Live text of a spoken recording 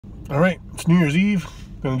All right, it's New Year's Eve.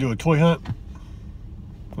 Gonna do a toy hunt.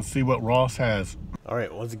 Let's see what Ross has. All right,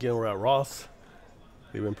 once again, we're at Ross.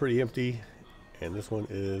 They've been pretty empty, and this one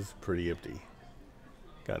is pretty empty.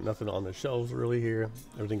 Got nothing on the shelves really here.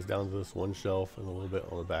 Everything's down to this one shelf and a little bit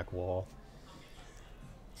on the back wall.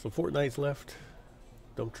 So Fortnite's left.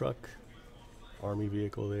 Dump truck. Army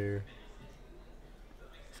vehicle there.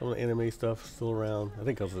 Some of the anime stuff still around. I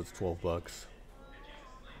think because it's 12 bucks.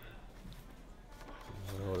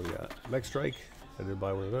 What do we got? Mech Strike. I did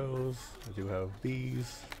buy one of those. I do have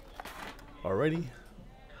these already.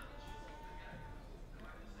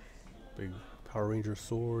 Big Power Ranger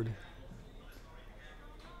sword.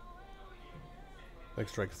 Mech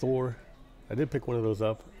Strike Thor. I did pick one of those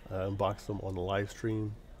up. I unboxed them on the live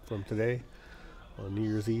stream from today on New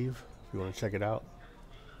Year's Eve. If you want to check it out.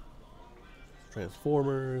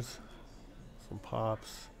 Transformers. Some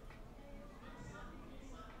Pops.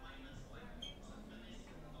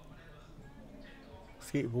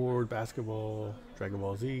 Skateboard, basketball, Dragon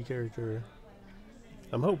Ball Z character.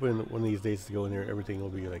 I'm hoping one of these days to go in there, everything will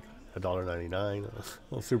be like $1.99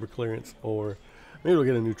 on super clearance, or maybe we'll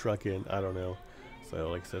get a new truck in. I don't know. So,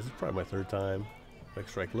 like I said, this is probably my third time. Mech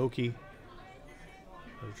Strike Loki,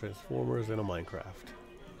 Transformers, and a Minecraft.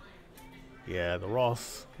 Yeah, the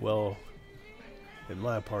Ross, well, in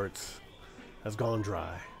my parts, has gone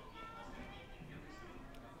dry.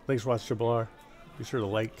 Thanks for watching Triple R. Be sure to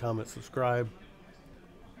like, comment, subscribe.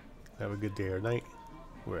 Have a good day or night,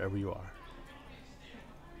 wherever you are.